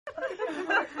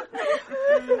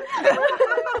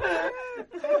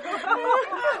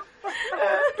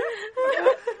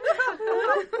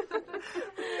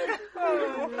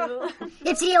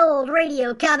It's the Old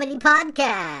Radio Comedy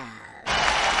Podcast.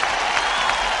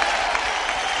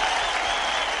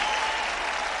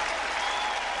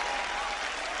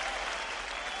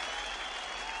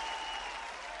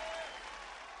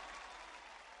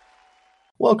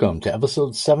 Welcome to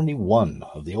episode 71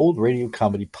 of the Old Radio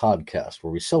Comedy Podcast,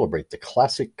 where we celebrate the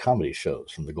classic comedy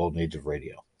shows from the golden age of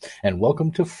radio. And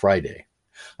welcome to Friday.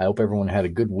 I hope everyone had a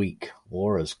good week,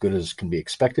 or as good as can be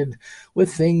expected,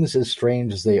 with things as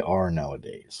strange as they are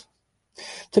nowadays.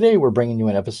 Today we're bringing you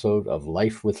an episode of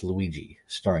Life with Luigi,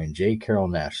 starring J. Carrol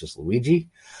Naish as Luigi,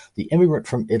 the immigrant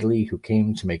from Italy who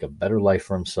came to make a better life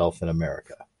for himself in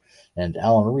America, and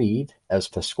Alan Reed as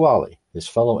Pasquale, his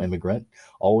fellow immigrant,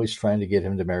 always trying to get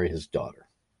him to marry his daughter.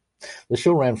 The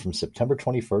show ran from September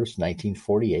 21st,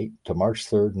 1948 to March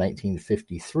 3rd,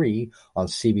 1953 on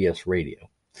CBS Radio.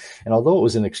 And although it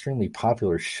was an extremely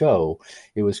popular show,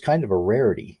 it was kind of a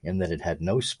rarity in that it had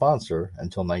no sponsor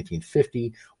until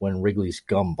 1950 when Wrigley's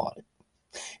Gum bought it.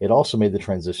 It also made the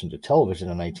transition to television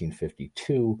in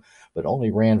 1952, but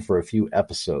only ran for a few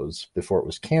episodes before it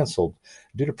was canceled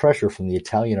due to pressure from the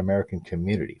Italian-American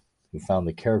community, who found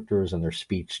the characters and their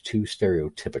speech too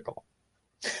stereotypical.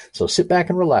 So sit back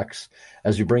and relax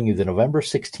as we bring you the November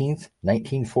 16th,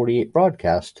 1948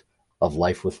 broadcast of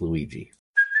Life with Luigi.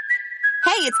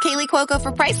 Hey, it's Kaylee Cuoco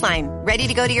for Priceline. Ready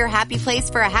to go to your happy place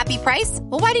for a happy price?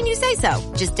 Well, why didn't you say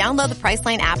so? Just download the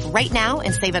Priceline app right now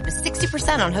and save up to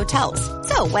 60% on hotels.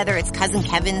 So whether it's Cousin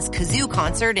Kevin's Kazoo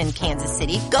Concert in Kansas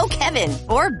City, go Kevin,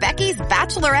 or Becky's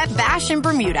Bachelorette Bash in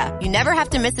Bermuda, you never have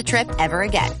to miss a trip ever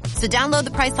again. So download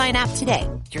the Priceline app today.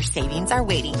 Your savings are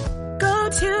waiting. Go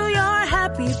to your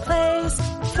happy place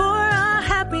for a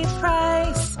happy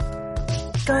price.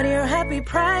 Go to your happy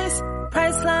price,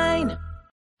 Priceline.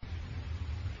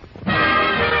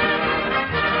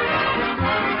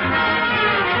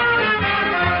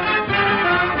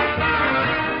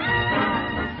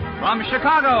 From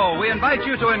Chicago, we invite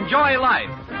you to enjoy Life,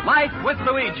 Life with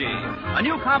Luigi, a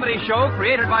new comedy show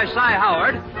created by Cy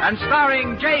Howard and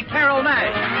starring J. Carrol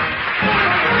Naish.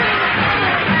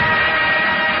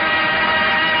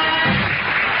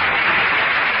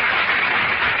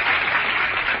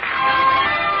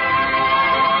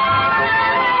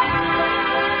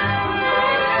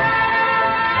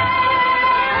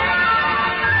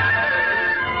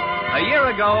 A year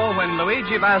ago, when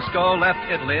Luigi Basco left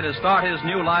Italy to start his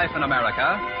new life in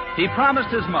America, he promised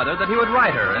his mother that he would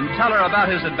write her and tell her about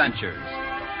his adventures.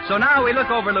 So now we look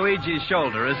over Luigi's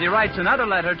shoulder as he writes another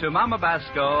letter to Mama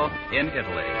Basco in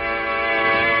Italy.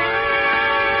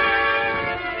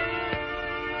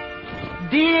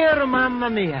 Dear Mamma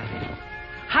Mia,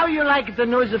 how you like the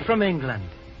news from England?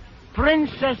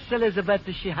 Princess Elizabeth,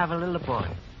 she have a little boy.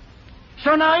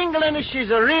 So now England, she's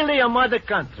really a mother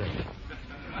country.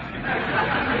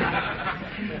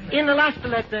 In the last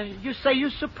letter, you say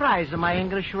you're surprised that my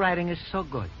English writing is so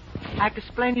good. I can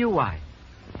explain you why.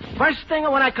 First thing,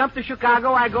 when I come to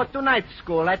Chicago, I go to night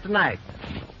school at night.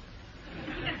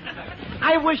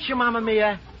 I wish you, Mamma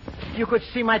Mia, you could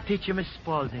see my teacher, Miss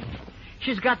Spaulding.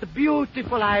 She's got the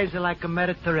beautiful eyes like a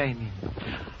Mediterranean.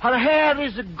 Her hair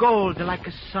is gold like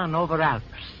a sun over Alps.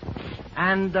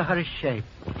 And her shape.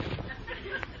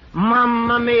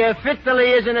 Mamma Mia, if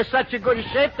Italy isn't in such a good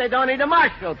shape, they don't need a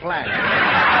Marshall Plan.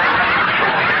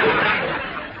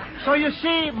 So you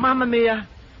see, Mamma Mia,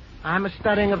 I'm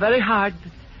studying very hard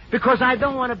because I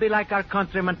don't want to be like our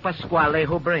countryman Pasquale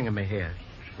who bring me here.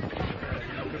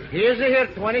 He is here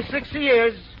 26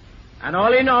 years, and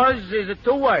all he knows is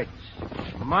 2 words,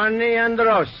 money and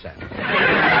Rosa.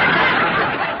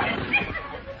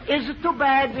 It's too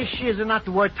bad she is not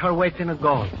worth her weight in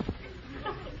gold.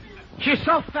 She's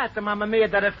so fat, Mamma Mia,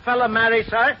 that if a fella marries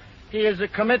her, he is a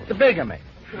commit to bigamy.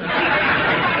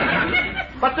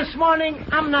 But this morning,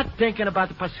 I'm not thinking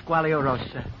about Pasquale or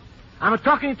Rosa. I'm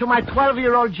talking to my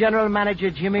 12-year-old general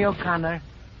manager, Jimmy O'Connor,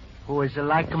 who is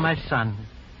like my son.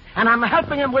 And I'm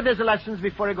helping him with his lessons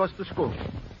before he goes to school.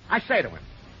 I say to him,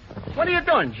 what are you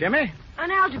doing, Jimmy? An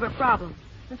algebra problem.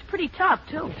 It's pretty tough,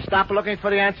 too. Stop looking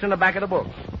for the answer in the back of the book.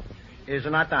 Is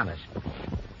not honest.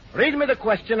 Read me the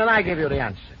question and I give you the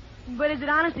answer. But is it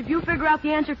honest if you figure out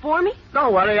the answer for me?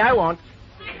 Don't worry, I won't.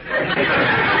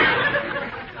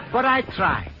 But I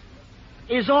try.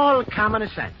 It's all common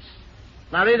sense.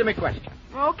 Now read me question.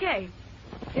 Okay.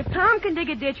 If Tom can dig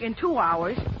a ditch in 2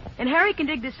 hours and Harry can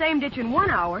dig the same ditch in 1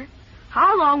 hour,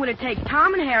 how long would it take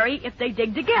Tom and Harry if they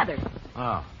dig together?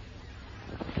 Oh.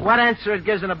 What answer it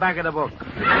gives in the back of the book?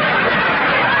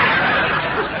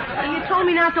 You told told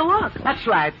me not to look. That's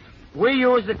right. We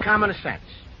use the common sense.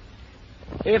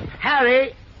 If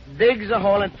Harry digs a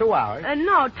hole in 2 hours...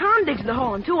 No, Tom digs the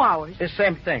hole in 2 hours. The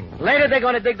same thing. Later they're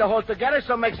going to dig the hole together,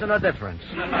 so it makes no difference.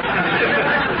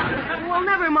 Well,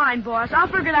 never mind, boss. I'll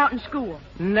figure it out in school.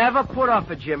 Never put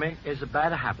off it, Jimmy, is a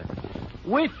bad habit.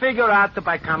 We figure out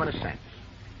by common sense.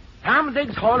 Tom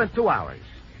digs hole in 2 hours.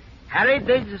 Harry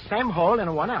digs the same hole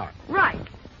in 1 hour. Right.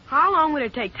 How long would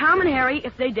it take Tom and Harry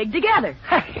if they dig together?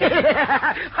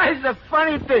 It's a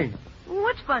funny thing.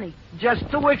 What's funny? Just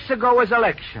 2 weeks ago was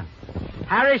election.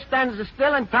 Harry stands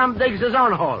still and Tom digs his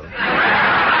own hole.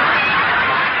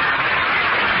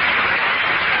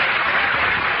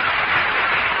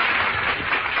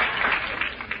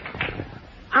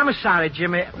 I'm sorry,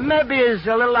 Jimmy. Maybe it's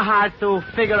a little hard to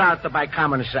figure out by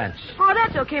common sense. Oh,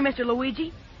 that's okay, Mr.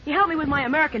 Luigi. You helped me with my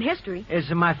American history. It's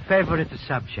my favorite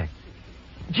subject.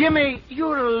 Jimmy,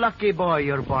 you're a lucky boy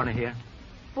you're born here.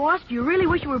 Boss, do you really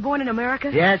wish you were born in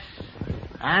America? Yes.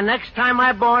 And next time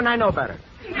I'm born, I know better.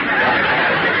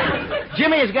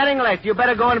 Jimmy, it's getting late. You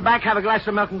better go in back, have a glass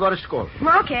of milk, and go to school.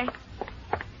 Okay.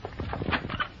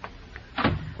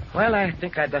 Well, I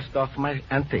think I dust off my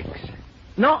antiques.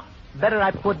 No, better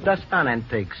I put dust on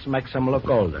antiques. Makes them look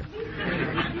older.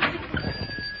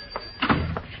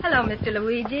 Hello, Mr.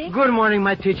 Luigi. Good morning,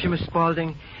 my teacher, Miss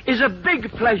Spaulding. It's a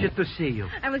big pleasure to see you.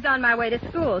 I was on my way to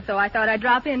school, so I thought I'd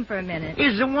drop in for a minute.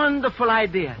 It's a wonderful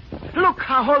idea. Look,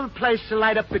 our whole place will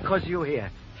light up because you're here.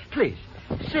 Please,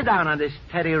 sit down on this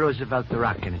Teddy Roosevelt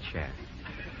rocking chair.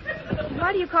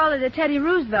 Why do you call it a Teddy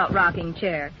Roosevelt rocking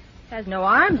chair? It has no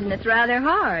arms and it's rather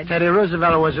hard. Teddy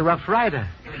Roosevelt was a rough rider.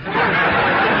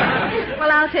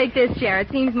 Well, I'll take this chair. It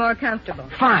seems more comfortable.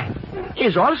 Fine.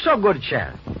 It's also a good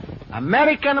chair.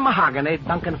 American mahogany,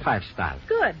 Duncan 5-star.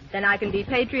 Good. Then I can be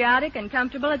patriotic and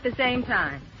comfortable at the same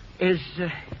time. Is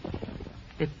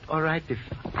it all right if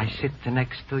I sit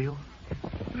next to you?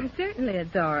 Certainly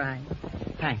it's all right.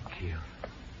 Thank you.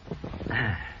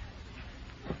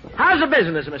 How's the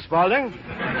business, Miss Spaulding?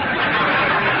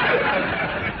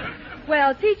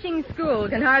 Well, teaching school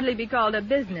can hardly be called a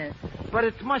business. But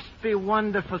it must be a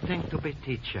wonderful thing to be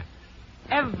teacher.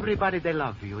 Everybody, they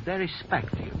love you. They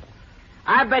respect you.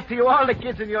 I bet you all the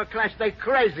kids in your class, they're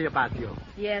crazy about you.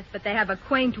 Yes, but they have a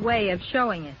quaint way of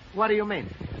showing it. What do you mean?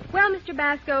 Well, Mr.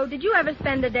 Basco, did you ever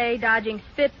spend a day dodging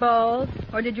spitballs?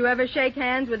 Or did you ever shake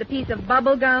hands with a piece of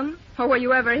bubble gum? Or were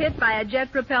you ever hit by a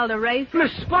jet-propelled eraser?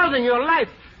 Miss Spaulding, your life,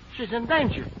 she's in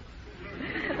danger.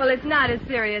 Well, it's not as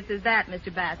serious as that, Mr.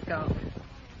 Basco.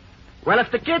 Well,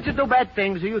 if the kids do bad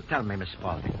things, you tell me, Miss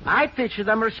Spaulding. I teach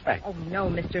them respect. Oh, no,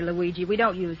 Mr. Luigi, we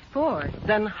don't use force.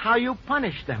 Then how you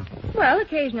punish them? Well,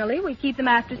 occasionally we keep them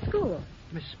after school.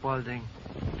 Miss Spaulding,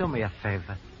 do me a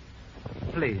favor.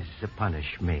 Please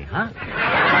punish me, huh?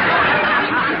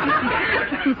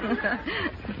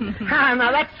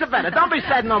 Now, that's better. Don't be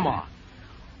sad no more.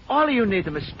 All you need,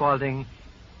 Miss Spaulding,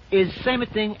 is same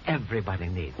thing everybody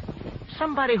needs.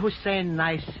 Somebody who's saying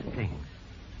nice things.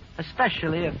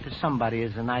 Especially if somebody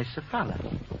is a nice fella.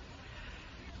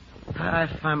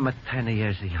 If I'm 10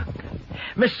 years younger.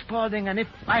 Miss Spaulding, and if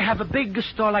I have a big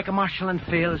store like a Marshall and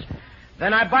Fields,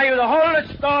 then I buy you the whole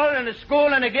store and the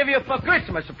school and I give you for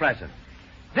Christmas a present.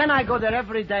 Then I go there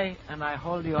every day and I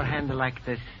hold your hand like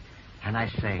this and I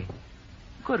say,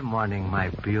 good morning, my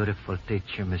beautiful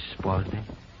teacher, Miss Spaulding.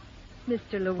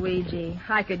 Mr. Luigi,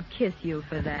 I could kiss you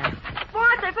for that.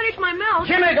 Boss, I finished my milk.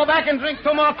 Jimmy, go back and drink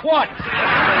 2 more quarts.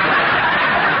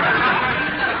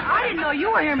 I didn't know you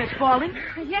were here, Miss Spaulding.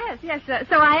 Yes,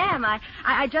 so I am.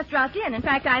 I just dropped in. In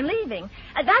fact, I'm leaving.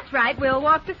 That's right. We'll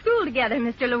walk to school together,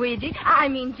 Mr. Luigi. I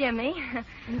mean, Jimmy.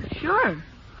 Sure.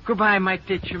 Goodbye, my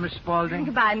teacher, Miss Spaulding.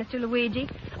 Goodbye, Mr. Luigi.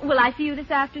 Will I see you this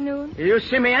afternoon? You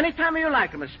see me anytime you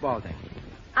like, Miss Spaulding.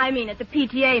 I mean, at the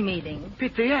PTA meeting.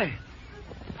 PTA?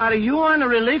 Are you on a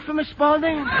relief, Miss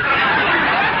Spaulding?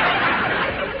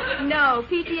 No,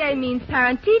 PTA means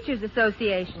Parent Teachers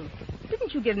Association.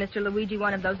 Didn't you give Mr. Luigi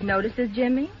one of those notices,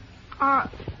 Jimmy?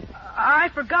 I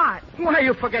forgot. Why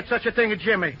you forget such a thing,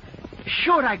 Jimmy?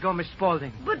 Sure I go, Miss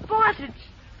Spaulding. But, boss,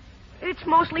 it's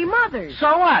mostly mothers.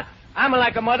 So what? I'm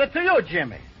like a mother to you,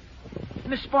 Jimmy.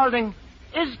 Miss Spaulding,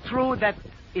 is it true that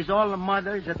is all the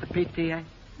mothers at the PTA?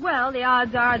 Well, the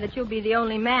odds are that you'll be the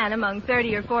only man among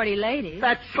 30 or 40 ladies.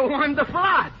 That's so wonderful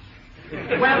odds.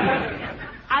 Well,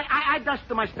 I dust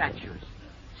my statues.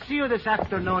 See you this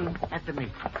afternoon at the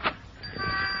meeting.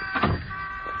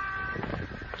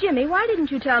 Jimmy, why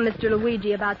didn't you tell Mr.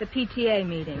 Luigi about the PTA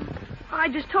meeting? I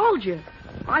just told you.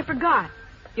 I forgot.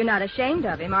 You're not ashamed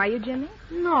of him, are you, Jimmy?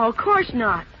 No, of course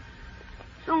not.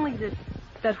 It's only that...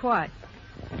 That what?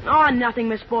 Oh, nothing,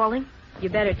 Miss Spaulding. You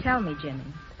better tell me, Jimmy.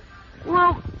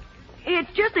 Well,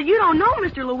 It's just that you don't know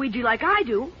Mr. Luigi like I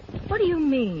do. What do you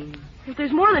mean? If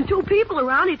there's more than 2 people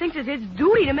around, he thinks it's his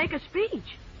duty to make a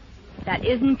speech. That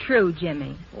isn't true,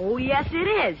 Jimmy. Oh, yes, it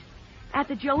is. At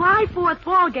the July 4th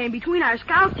ball game between our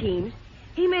scout teams,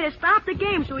 he made us stop the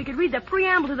game so he could read the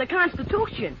preamble to the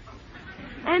Constitution.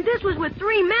 And this was with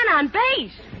 3 men on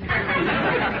base.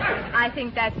 I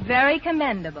think that's very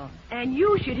commendable. And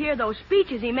you should hear those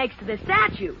speeches he makes to the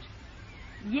statues.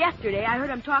 Yesterday, I heard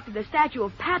him talk to the statue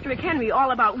of Patrick Henry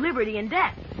all about liberty and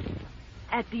death.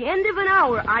 At the end of an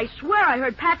hour, I swear I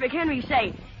heard Patrick Henry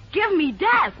say, "Give me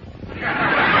death."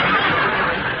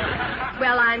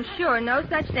 Well, I'm sure no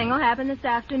such thing will happen this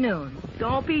afternoon.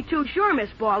 Don't be too sure, Miss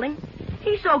Spaulding.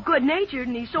 He's so good-natured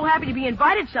and he's so happy to be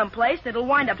invited someplace that he'll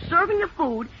wind up serving the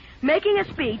food, making a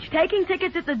speech, taking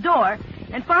tickets at the door,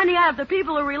 and finding out if the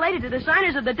people are related to the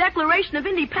signers of the Declaration of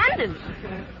Independence.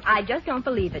 I just don't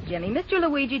believe it, Jimmy. Mr.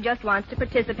 Luigi just wants to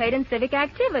participate in civic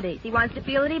activities. He wants to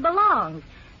feel that he belongs.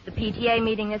 The PTA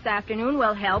meeting this afternoon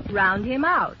will help round him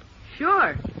out.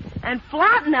 Sure. And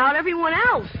flatten out everyone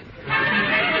else.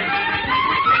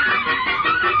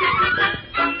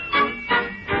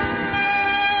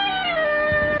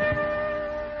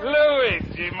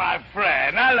 Luigi, my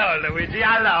friend. Hello, Luigi.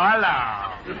 Hello.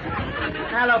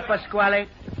 Hello, Pasquale.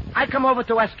 I come over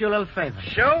to ask you a little favor.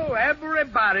 Sure,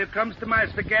 everybody who comes to my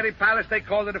spaghetti palace, they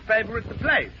call it a favor at the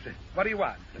place. What do you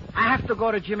want? I have to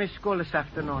go to Jimmy's school this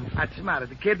afternoon. What's the matter?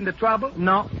 The kid in the trouble?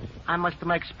 No, I must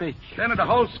make speech. Then the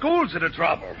whole school's in the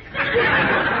trouble.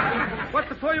 What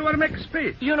the for you want to make a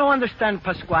speech? You don't understand,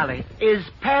 Pasquale. Is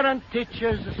Parent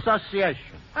Teachers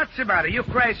Association. What's the matter? You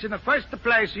crazy. In the first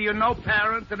place, you're no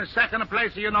parent. In the second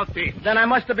place, you're no teacher. Then I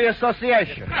must be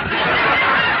association.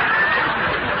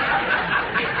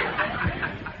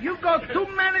 You go too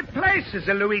many places,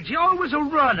 Luigi. Always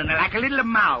running like a little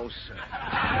mouse.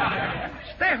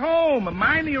 Stay home and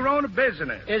mind your own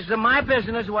business. Is my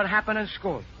business what happened in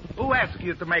school? Who asked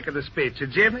you to make the speech?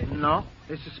 Jimmy? No.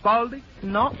 Mrs. Spaulding?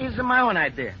 No, it's my own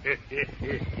idea.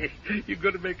 You're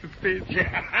going to make a speech?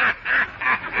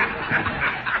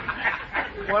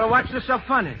 Well, what's this so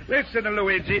funny? Listen,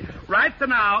 Luigi. Right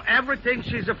now, everything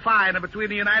she's a fine between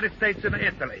the United States and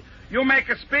Italy. You make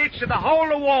a speech and the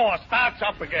whole of war starts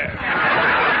up again.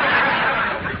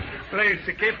 Please,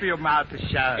 keep your mouth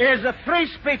shut. Is a free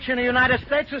speech in the United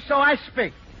States, or so I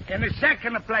speak. In the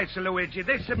second place, Luigi,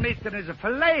 this meeting is for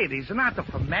ladies, not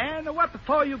for men. What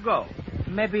for you go?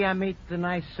 Maybe I meet the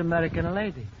nice American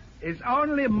lady. It's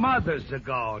only mothers that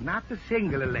go, not the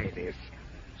single ladies.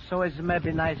 So is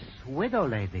maybe nice widow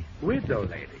lady. Widow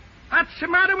lady? What's the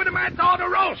matter with my daughter,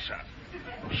 Rosa?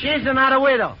 She's not a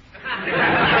widow.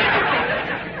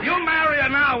 You marry her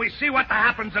now, we see what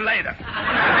happens later.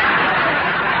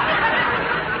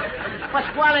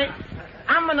 Pasquale,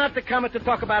 I'm not the comer to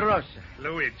talk about Rosa.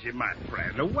 Luigi, my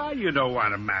friend, why you don't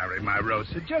want to marry my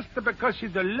Rosa? Just because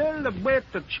she's a little bit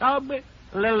chubby?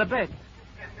 A little bit.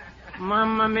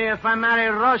 Mamma mia, if I marry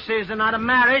Rosa, it's not a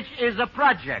marriage, it's a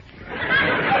project.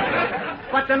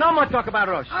 But no more talk about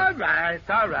Rosa. All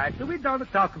right. We don't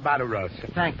talk about Rosa.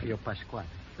 Thank you, Pasquale.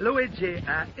 Luigi,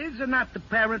 is it not the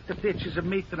parent that teaches a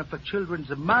meeting for children's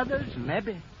mothers?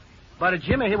 Maybe. But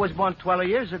Jimmy, he was born 12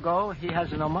 years ago. He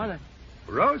has no mother.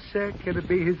 Rosa can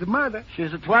be his mother.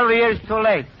 She's 12 years too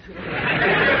late.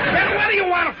 Then what do you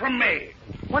want from me?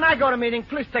 When I go to meeting,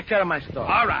 please take care of my store.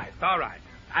 All right.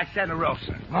 I send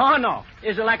Rosa. Oh, no.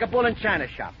 Is it like a bull in china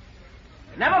shop?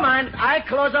 Never mind. I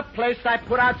close up place. I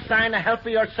put out sign to help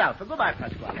yourself. Goodbye,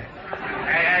 Pasquale.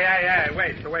 Hey.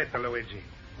 Wait, Luigi.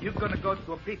 You gonna go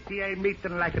to a PTA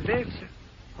meeting like this?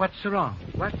 What's wrong?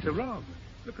 What's wrong?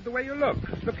 Look at the way you look.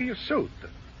 Look at your suit.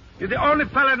 You're the only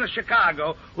fella in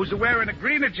Chicago who's wearing a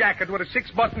green jacket with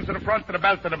 6 buttons in the front and a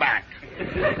belt in the back.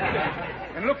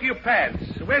 And look at your pants.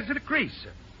 Where's the crease?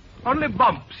 Only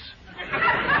bumps.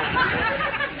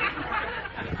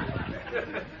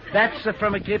 That's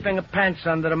from keeping pants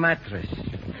under the mattress.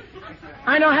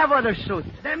 I don't have other suit.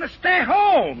 Then stay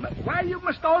home. Why you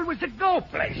must always go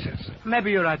places?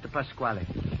 Maybe you're right, Pasquale.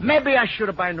 Maybe I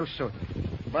should buy a new suit.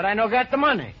 But I don't got the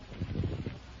money.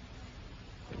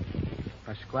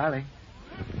 Pasquale?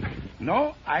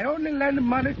 No, I only lend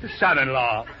money to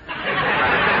son-in-law.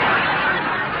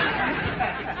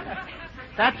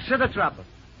 That's the trouble.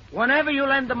 Whenever you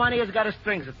lend the money, it's got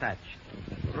strings attached.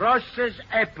 Rosa's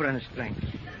apron strings.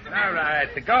 All right,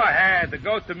 go ahead.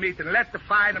 Go to meet and let the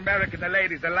fine American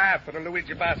ladies laugh at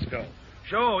Luigi Basco.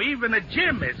 Sure, even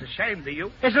Jim is ashamed of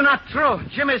you. It's not true.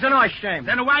 Jim is no ashamed.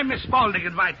 Then why Miss Spaulding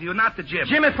invite you, not the Jim?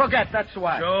 Jimmy forget, that's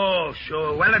why.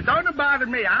 Sure. Well, it don't bother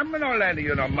me. I'm not lending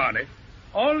you no money.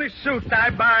 Only suit I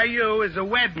buy you is a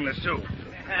wedding suit.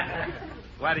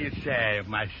 What do you say,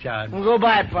 my son?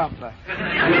 Goodbye, Papa.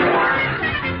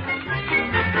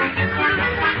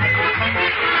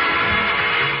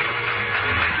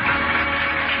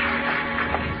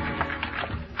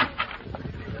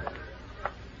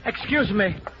 Excuse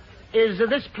me. Is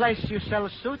this place you sell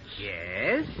suits?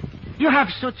 Yes? You have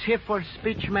suits here for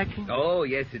speech making? Oh,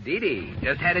 yes, indeedy.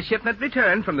 Just had a shipment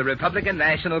returned from the Republican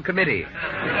National Committee.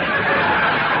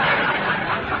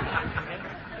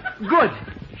 Good.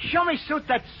 Show me suit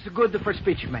that's good for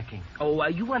speech making. Oh,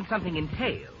 you want something in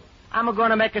tail? I'm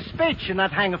going to make a speech and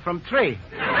not hang it from tree.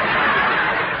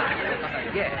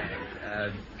 Yes.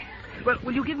 Well,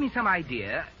 will you give me some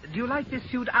idea? Do you like this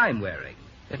suit I'm wearing?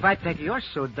 If I take your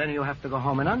suit, then you have to go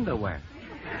home in underwear.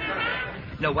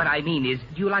 No, what I mean is,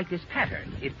 do you like this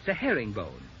pattern? It's a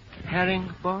herringbone.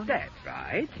 Herringbone? That's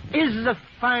right. This is a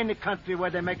fine country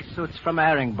where they make suits from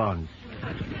herringbones.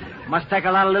 Must take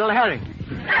a lot of little herring.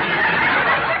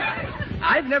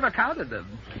 I've never counted them.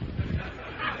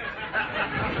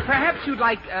 Perhaps you'd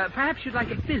like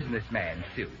a businessman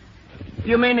suit.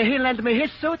 You mean he lent me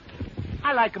his suit?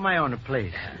 I like my own,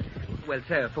 please. Well,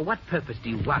 sir, for what purpose do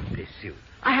you want this suit?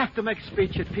 I have to make a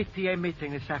speech at PTA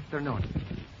meeting this afternoon.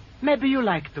 Maybe you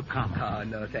like to come. Oh,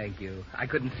 no, thank you. I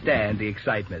couldn't stand the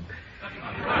excitement.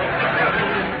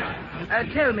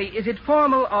 Tell me, is it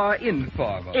formal or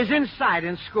informal? Is inside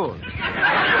in school.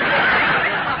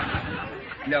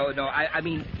 No, I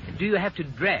mean, do you have to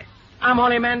dress? I'm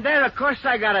only man there. Of course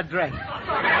I got to dress.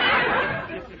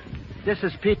 This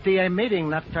is PTA meeting,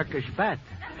 not Turkish bath.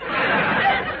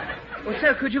 Well,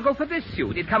 sir, could you go for this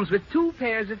suit? It comes with 2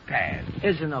 pairs of pants.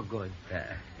 Isn't no good.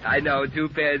 I know 2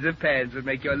 pairs of pants would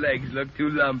make your legs look too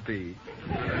lumpy.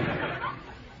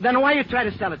 Then why you try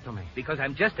to sell it to me? Because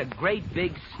I'm just a great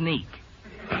big sneak.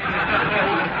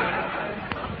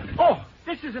 Oh,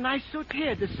 this is a nice suit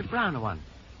here. This is a brown one.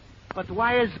 But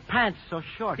why is pants so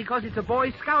short? Because it's a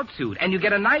Boy Scout suit, and you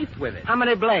get a knife with it. How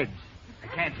many blades? I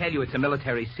can't tell you. It's a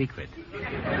military secret.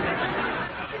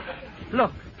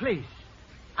 Look, please.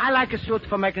 I like a suit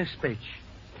for making speech.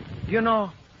 You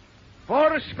know,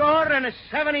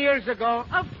 70 years ago.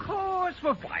 Of course.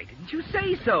 Well, why didn't you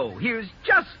say so? Here's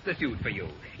just the suit for you.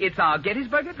 It's our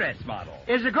Gettysburg Address model.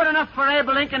 Is it good enough for Abe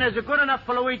Lincoln? Is it good enough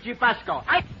for Luigi Basco?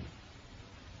 I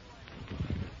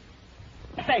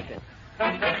take it.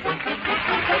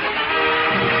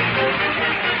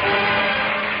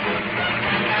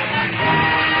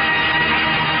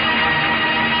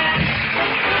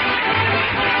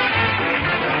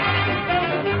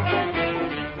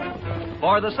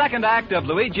 For the second act of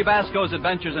Luigi Basco's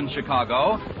adventures in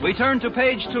Chicago, we turn to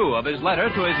page 2 of his letter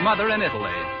to his mother in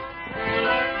Italy.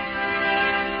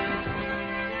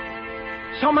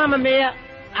 So, Mamma Mia,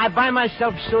 I buy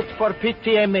myself suit for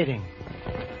PTA meeting.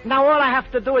 Now all I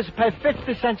have to do is pay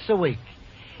 50 cents a week.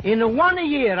 In 1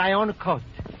 year, I own a coat.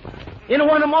 In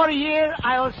 1 more year,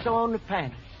 I also own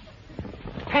pants.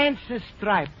 Pants is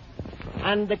striped,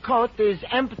 and the coat is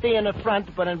empty in the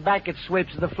front, but in back it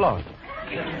sweeps the floor.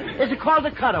 It's called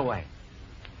a cutaway.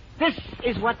 This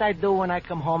is what I do when I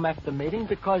come home after meeting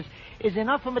because there's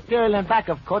enough of material in back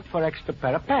of coat for extra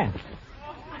pair of pants.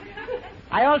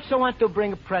 I also want to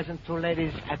bring a present to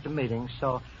ladies at the meeting,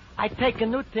 so I take a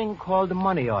new thing called a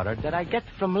money order that I get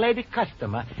from lady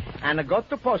customer, and I go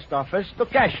to post office to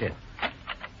cash it.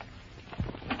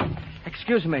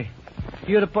 Excuse me.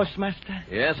 You the postmaster?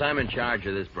 Yes, I'm in charge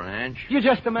of this branch. You're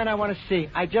just the man I want to see.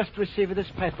 I just received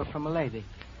this paper from a lady.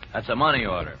 That's a money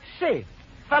order. See,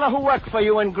 fellow who worked for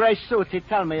you in gray suit, he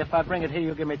tell me if I bring it here,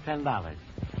 you give me $10.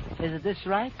 Is it this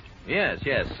right? Yes.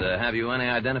 Have you any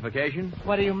identification?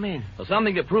 What do you mean? Well,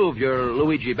 something to prove you're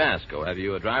Luigi Basco. Have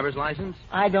you a driver's license?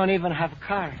 I don't even have a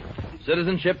car.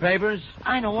 Citizenship papers?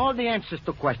 I know all the answers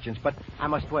to questions, but I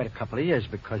must wait a couple of years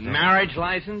because... Marriage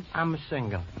license? I'm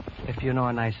single. If you know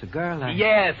a nicer girl, I...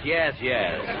 Yes.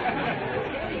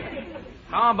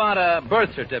 How about a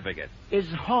birth certificate? Is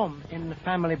home in the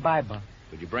family Bible.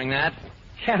 Could you bring that?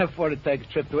 Can't afford to take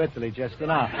a trip to Italy just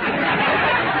enough.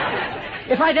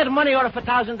 If I get a money order for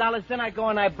 $1,000, then I go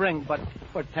and I bring. But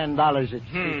for $10,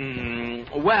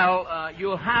 it's... Well,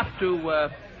 you'll have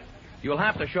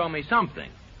to show me something.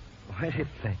 Well,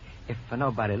 if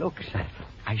nobody looks at it,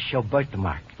 I show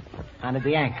birthmark under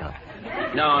the ankle.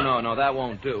 No, that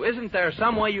won't do. Isn't there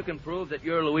some way you can prove that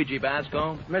you're Luigi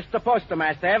Basco? Mr.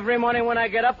 Postmaster, every morning when I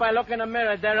get up, I look in the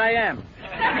mirror. There I am.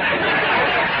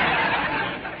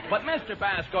 But, Mr.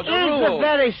 Basco, the rule... It's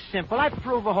very simple. I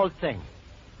prove the whole thing.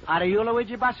 Are you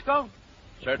Luigi Basco?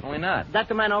 Certainly not. That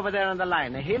man over there on the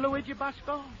line, is he Luigi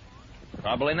Basco?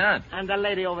 Probably not. And the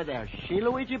lady over there, she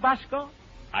Luigi Basco?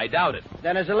 I doubt it.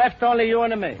 Then there's left only you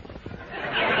and me.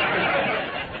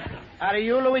 Are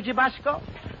you Luigi Basco?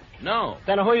 No.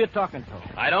 Then who are you talking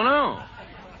to? I don't know.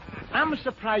 I'm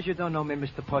surprised you don't know me,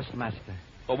 Mr. Postmaster.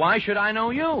 But why should I know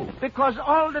you? Because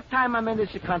all the time I'm in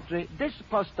this country, this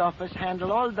post office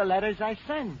handle all the letters I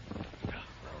send.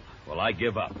 Well, I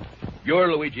give up.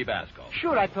 You're Luigi Basco.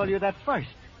 Sure, I told you that first.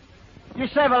 You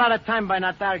save a lot of time by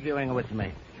not arguing with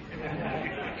me.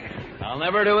 I'll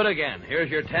never do it again. Here's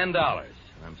your $10.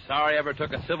 I'm sorry I ever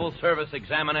took a civil service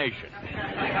examination.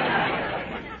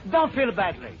 Don't feel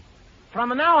badly.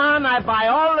 From now on, I buy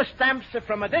all the stamps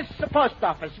from this post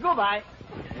office. Goodbye.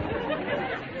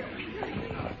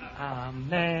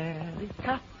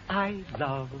 America, I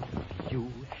love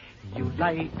you. You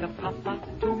like a papa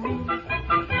to me.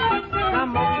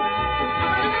 Come on.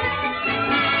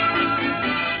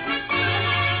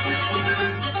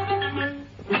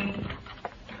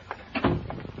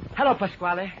 Hello,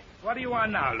 Pasquale. What do you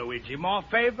want now, Luigi? More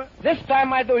favor? This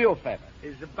time I do you a favor.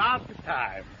 It's about the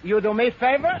time. You do me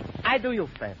favor, I do you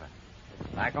favor.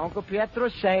 Like Uncle Pietro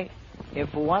say,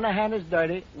 if one hand is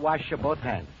dirty, wash your both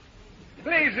hands.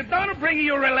 Please, don't bring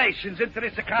your relations into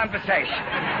this conversation.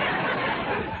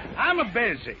 I'm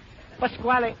busy.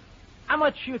 Pasquale, how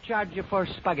much you charge you for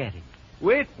spaghetti?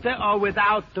 With or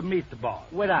without the meatball?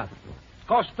 Without.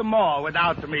 Cost more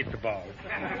without the meatball.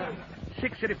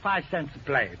 65 cents a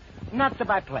plate. Not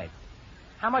by plate.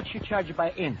 How much you charge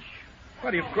by inch?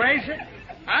 What, are you crazy?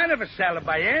 I never sell it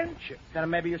by inch. Then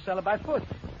maybe you sell it by foot.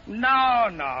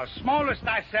 No. Smallest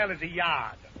I sell is a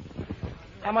yard.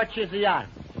 How much is a yard?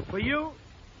 For you,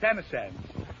 10 cents.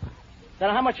 Then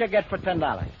how much I get for $10?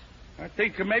 I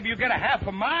think maybe you get a half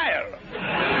a mile.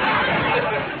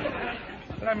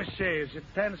 Let me see. Is it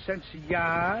 10 cents a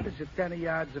yard? Is it 10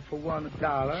 yards for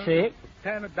 $1? See?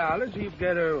 $10, you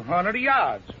get 100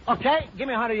 yards. Okay, give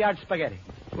me 100 yards spaghetti.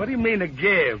 What do you mean to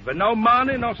give? No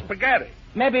money, no spaghetti.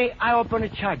 Maybe I open a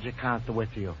charge account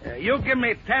with you. You give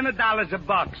me $10 a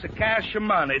box, a cash of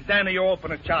money, then you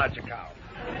open a charge account.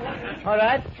 All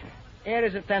right. Here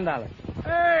is a $10.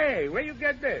 Hey, where you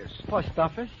get this? Post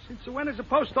office. Since when is the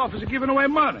post office giving away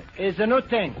money? It's a new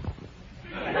thing.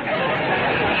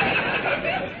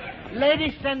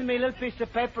 Ladies send me a little piece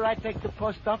of paper. I take to the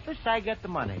post office. I get the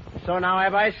money. So now I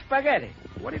buy spaghetti.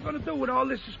 What are you going to do with all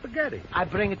this spaghetti? I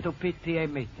bring it to PTA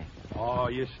meeting. Oh,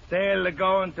 you're still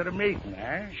going to the meeting,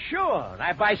 eh? Sure.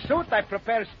 I buy suit, I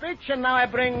prepare speech, and now I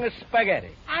bring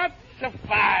spaghetti. That's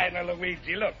fine,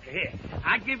 Luigi. Look, here.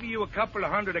 I give you a couple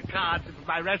of hundred of cards for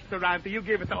my restaurant, and you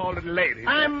give it to all of the ladies.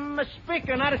 I'm a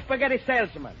speaker, not a spaghetti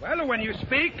salesman. Well, when you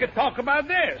speak, talk about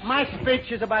this. My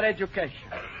speech is about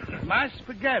education. My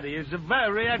spaghetti is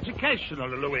very educational,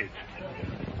 Luigi.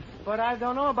 But I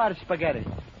don't know about spaghetti.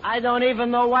 I don't even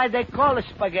know why they call it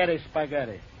spaghetti.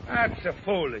 That's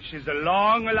foolish. It's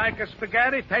long like a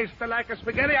spaghetti, tastes like a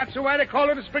spaghetti. That's why they call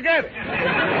it a spaghetti.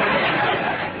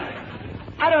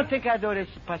 I don't think I do this,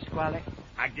 Pasquale.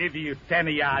 I give you 10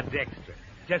 yards extra,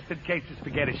 just in case the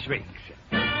spaghetti shrinks.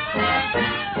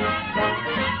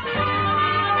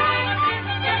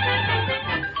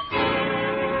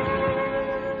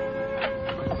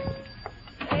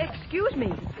 Excuse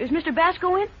me. Is Mr.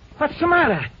 Basco in? What's the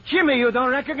matter? Jimmy, you don't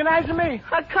recognize me?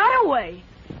 A cutaway.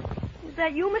 Is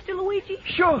that you, Mr. Luigi?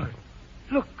 Sure.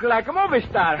 Look like a movie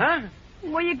star, huh?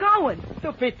 Where you going?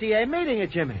 To PTA meeting,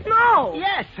 Jimmy. No.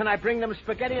 Yes, and I bring them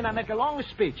spaghetti and I make a long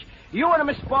speech. You and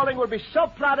Miss Spaulding will be so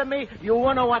proud of me, you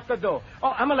won't know what to do.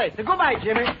 Oh, I'm late. Goodbye,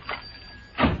 Jimmy.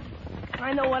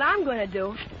 I know what I'm going to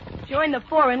do. Join the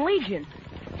Foreign Legion.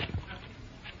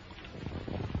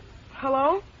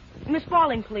 Hello? Miss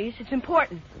Spaulding, please. It's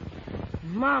important.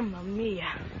 Mamma mia.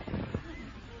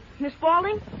 Miss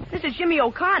Spaulding, this is Jimmy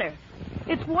O'Connor.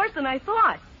 It's worse than I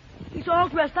thought. He's all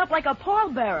dressed up like a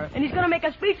pallbearer, and he's going to make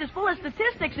a speech that's full of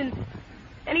statistics, and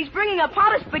he's bringing a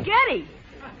pot of spaghetti.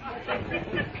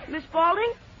 Miss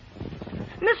Spaulding?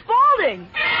 Miss Spaulding!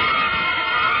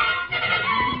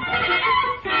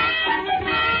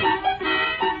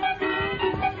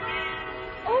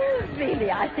 Oh,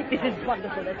 really, I think this is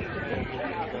wonderful this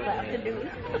afternoon.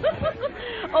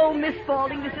 Oh, Miss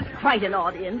Spaulding, this is quite an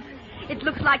audience. It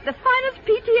looks like the finest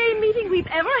PTA meeting we've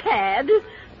ever had.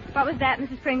 What was that,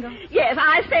 Mrs. Pringle? Yes,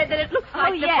 I said that it looks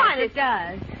like the finest. It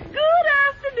does. Good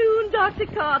afternoon, Dr.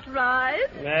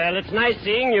 Cartwright. Well, it's nice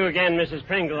seeing you again, Mrs.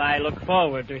 Pringle. I look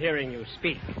forward to hearing you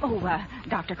speak. Oh,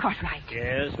 Dr. Cartwright.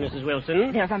 Yes, Mrs.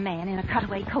 Wilson? There's a man in a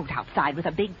cutaway coat outside with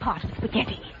a big pot of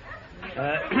spaghetti.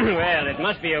 Well, it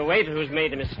must be a waiter who's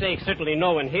made a mistake. Certainly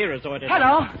no one here has ordered...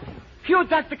 Hello. You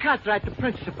Dr. Cartwright, the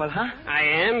principal, huh? I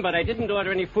am, but I didn't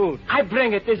order any food. I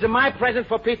bring it. This is my present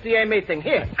for PTA meeting.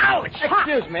 Here. Ouch!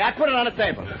 Excuse me. I put it on the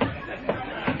table.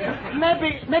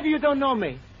 Maybe you don't know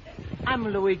me. I'm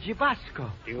Luigi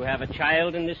Basco. Do you have a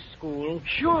child in this school?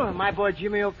 Sure, my boy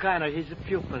Jimmy O'Connor. He's a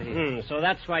pupil here. So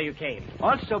that's why you came.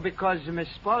 Also because Miss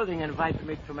Spaulding invited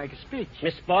me to make a speech.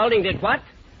 Miss Spaulding did what?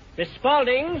 Miss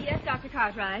Spaulding? Yes, Dr.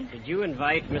 Cartwright. Did you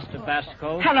invite Mr.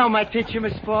 Basco? Hello, my teacher,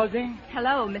 Miss Spaulding.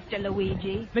 Hello, Mr.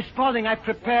 Luigi. Miss Spaulding, I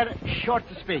prepared a short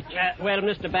speech. Well,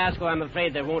 Mr. Basco, I'm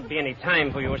afraid there won't be any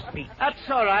time for your speech. That's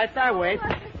all right. I wait.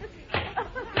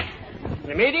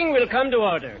 The meeting will come to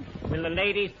order. Will the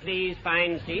ladies please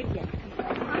find seats? Yes.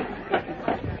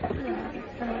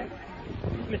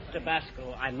 Mr.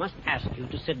 Basco, I must ask you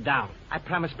to sit down. I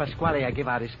promised Pasquale I'd give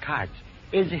out his cards.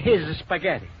 Is his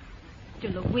spaghetti.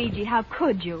 Mr. Luigi, how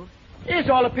could you? Is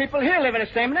all the people here live in the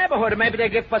same neighborhood, and maybe they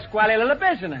give Pasquale a little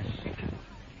business.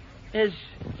 Is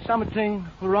something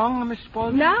wrong, Miss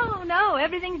Spaulding? No,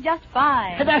 everything's just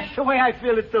fine. That's the way I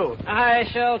feel it, too. I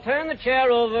shall turn the chair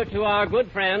over to our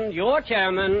good friend, your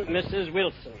chairman, Mrs.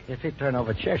 Wilson. If he turn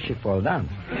over chair, she fall down.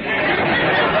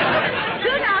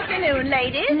 Good afternoon,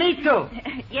 ladies. Me too.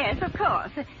 Yes, of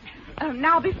course.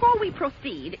 Now, before we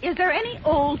proceed, is there any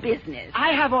old business?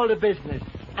 I have all the business.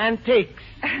 Antiques.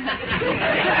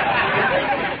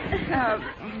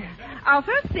 Our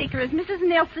first speaker is Mrs.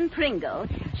 Nelson Pringle.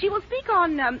 She will speak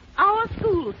on our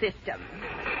school system.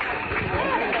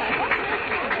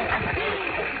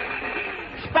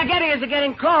 Spaghetti is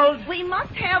getting cold. We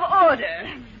must have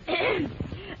order.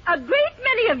 A great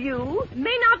many of you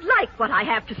may not like what I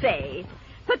have to say,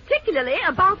 particularly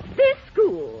about this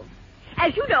school.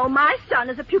 As you know, my son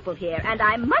is a pupil here, and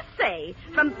I must say,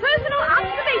 from personal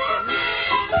observation,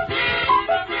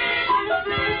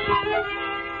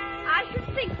 I should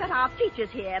think that our teachers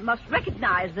here must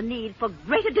recognize the need for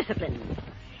greater discipline.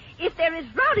 If there is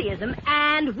rowdyism,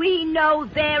 and we know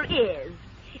there is,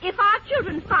 if our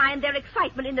children find their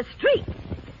excitement in the streets,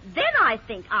 then I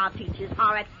think our teachers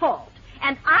are at fault.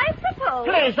 And I suppose...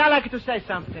 Please, I'd like to say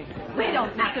something. Wait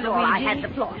on, Master Law. I had the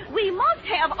floor. We must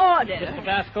have order. Mr.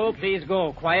 Basco, please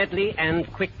go quietly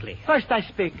and quickly. First I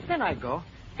speak, then I go.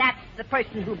 That's the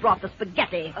person who brought the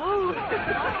spaghetti. Oh.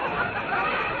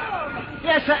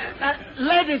 Yes,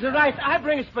 ladies are right. I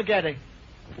bring spaghetti.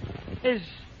 Is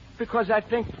because I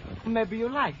think maybe you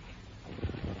like.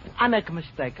 I make a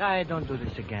mistake. I don't do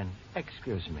this again.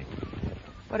 Excuse me.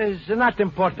 But it's not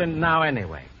important now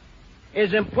anyway.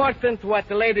 It's important what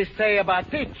the ladies say about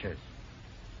teachers.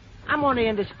 I'm only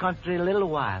in this country a little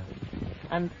while,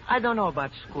 and I don't know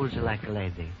about schools like a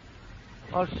lady.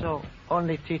 Also,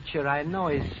 only teacher I know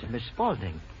is Miss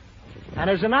Spaulding. And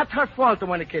it's not her fault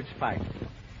when the kids fight.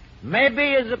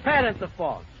 Maybe it's the parents'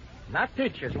 fault, not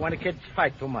teachers when the kids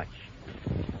fight too much.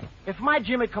 If my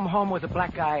Jimmy come home with a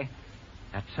black eye,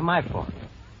 that's my fault.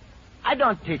 I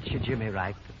don't teach you Jimmy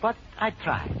right, but I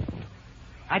try.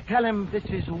 I tell him this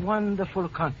is a wonderful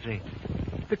country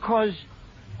because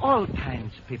all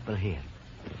kinds of people here.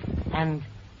 And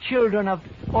children of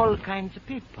all kinds of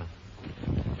people.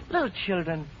 Little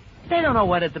children, they don't know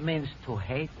what it means to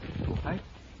hate, to hurt.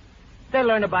 They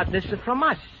learn about this from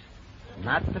us,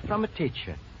 not from a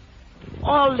teacher.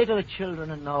 All little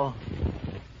children know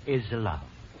is love.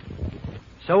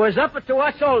 So it's up to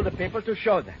us older people to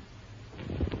show them.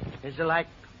 It's like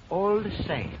old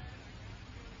saying.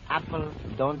 Apple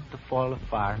don't fall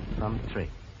far from tree.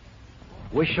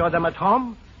 We show them at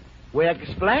home, we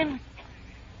explain,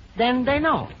 then they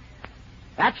know.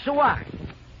 That's why.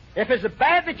 If it's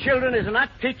bad, the children is not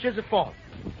teachers' fault.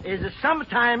 It's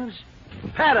sometimes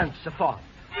parents' fault.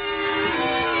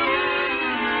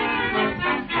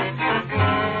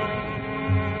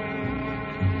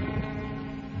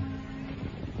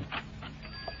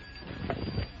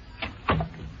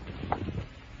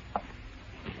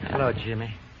 Hello,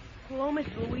 Jimmy. Hello,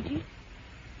 Mr. Luigi.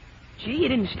 Gee, you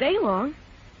didn't stay long.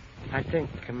 I think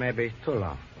maybe too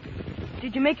long.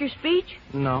 Did you make your speech?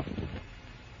 No.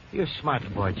 You're a smart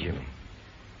boy, Jimmy.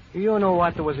 You know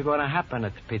what was going to happen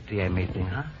at the PTA meeting,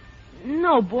 huh?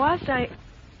 No, boss,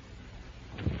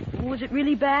 Was it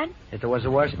really bad? It was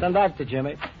worse than that,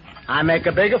 Jimmy. I make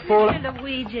a bigger fool. Mr.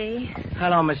 Luigi.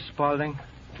 Hello, Miss Spaulding.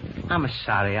 I'm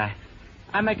sorry.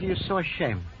 I make you so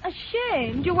ashamed.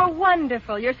 Ashamed? You were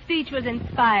wonderful. Your speech was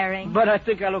inspiring. But I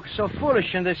think I look so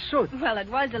foolish in this suit. Well, it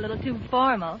was a little too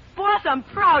formal. Boss, I'm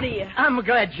proud of you. I'm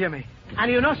glad, Jimmy. And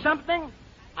you know something?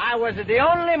 I was the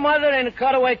only mother in a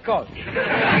cutaway coat.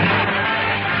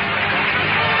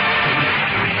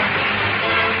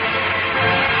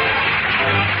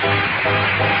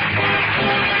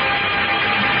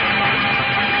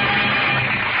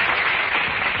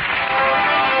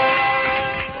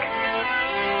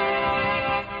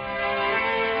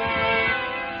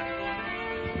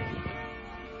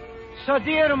 So,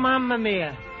 dear Mamma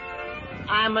Mia,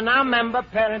 I'm a now member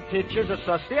Parent Teachers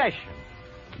Association.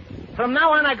 From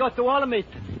now on, I go to all the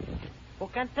meetings. Who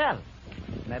can tell?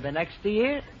 Maybe next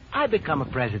year, I become a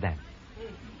president.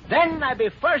 Then I be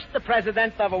first the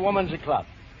president of a women's club.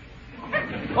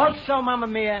 Also, Mamma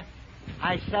Mia,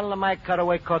 I sell my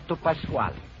cutaway coat to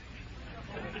Pasquale.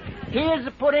 He is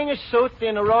putting a suit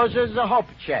in Rosa's hope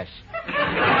chest.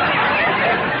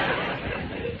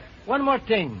 One more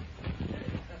thing.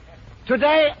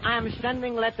 Today, I'm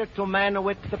sending letter to man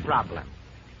with the problem.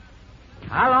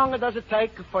 How long does it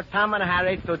take for Tom and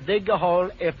Harry to dig a hole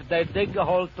if they dig a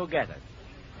hole together?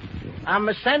 I'm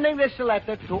sending this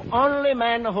letter to only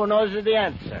man who knows the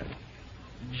answer.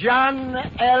 John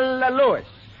L. Lewis.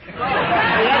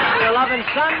 Yes, your loving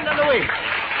son, Louis.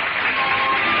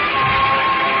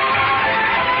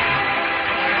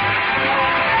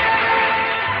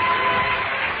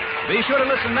 Be sure to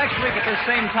listen next week at the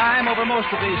same time over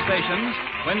most of these stations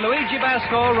when Luigi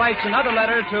Basco writes another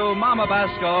letter to Mama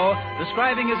Basco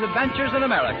describing his adventures in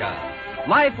America.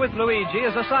 Life with Luigi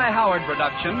is a Cy Howard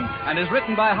production and is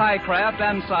written by Highcraft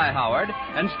and Cy Howard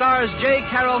and stars J.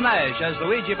 Carroll Nash as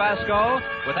Luigi Basco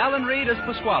with Ellen Reed as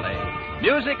Pasquale.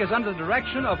 Music is under the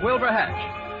direction of Wilbur Hatch.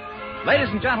 Ladies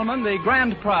and gentlemen, the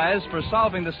grand prize for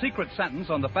solving the secret sentence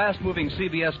on the fast-moving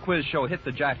CBS quiz show Hit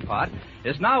the Jackpot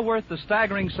is now worth the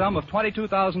staggering sum of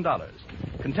 $22,000.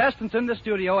 Contestants in the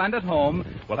studio and at home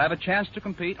will have a chance to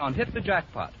compete on Hit the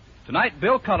Jackpot. Tonight,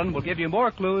 Bill Cullen will give you more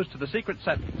clues to the secret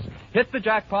sentence. Hit the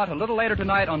Jackpot a little later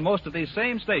tonight on most of these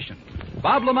same stations.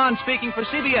 Bob Lamont speaking for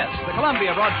CBS, the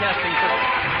Columbia Broadcasting System.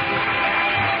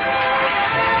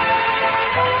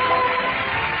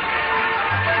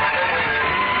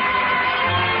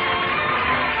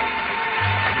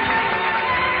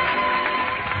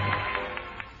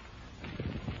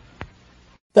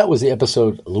 That was the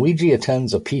episode, Luigi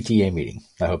Attends a PTA Meeting.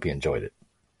 I hope you enjoyed it.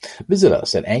 Visit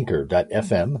us at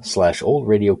anchor.fm/Old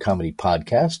Radio Comedy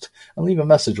Podcast and leave a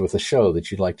message with a show that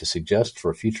you'd like to suggest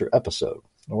for a future episode,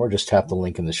 or just tap the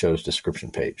link in the show's description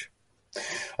page.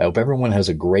 I hope everyone has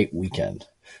a great weekend.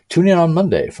 Tune in on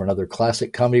Monday for another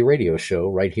classic comedy radio show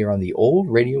right here on the Old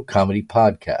Radio Comedy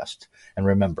Podcast. And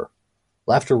remember,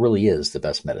 laughter really is the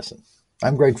best medicine.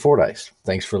 I'm Greg Fordyce.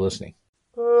 Thanks for listening.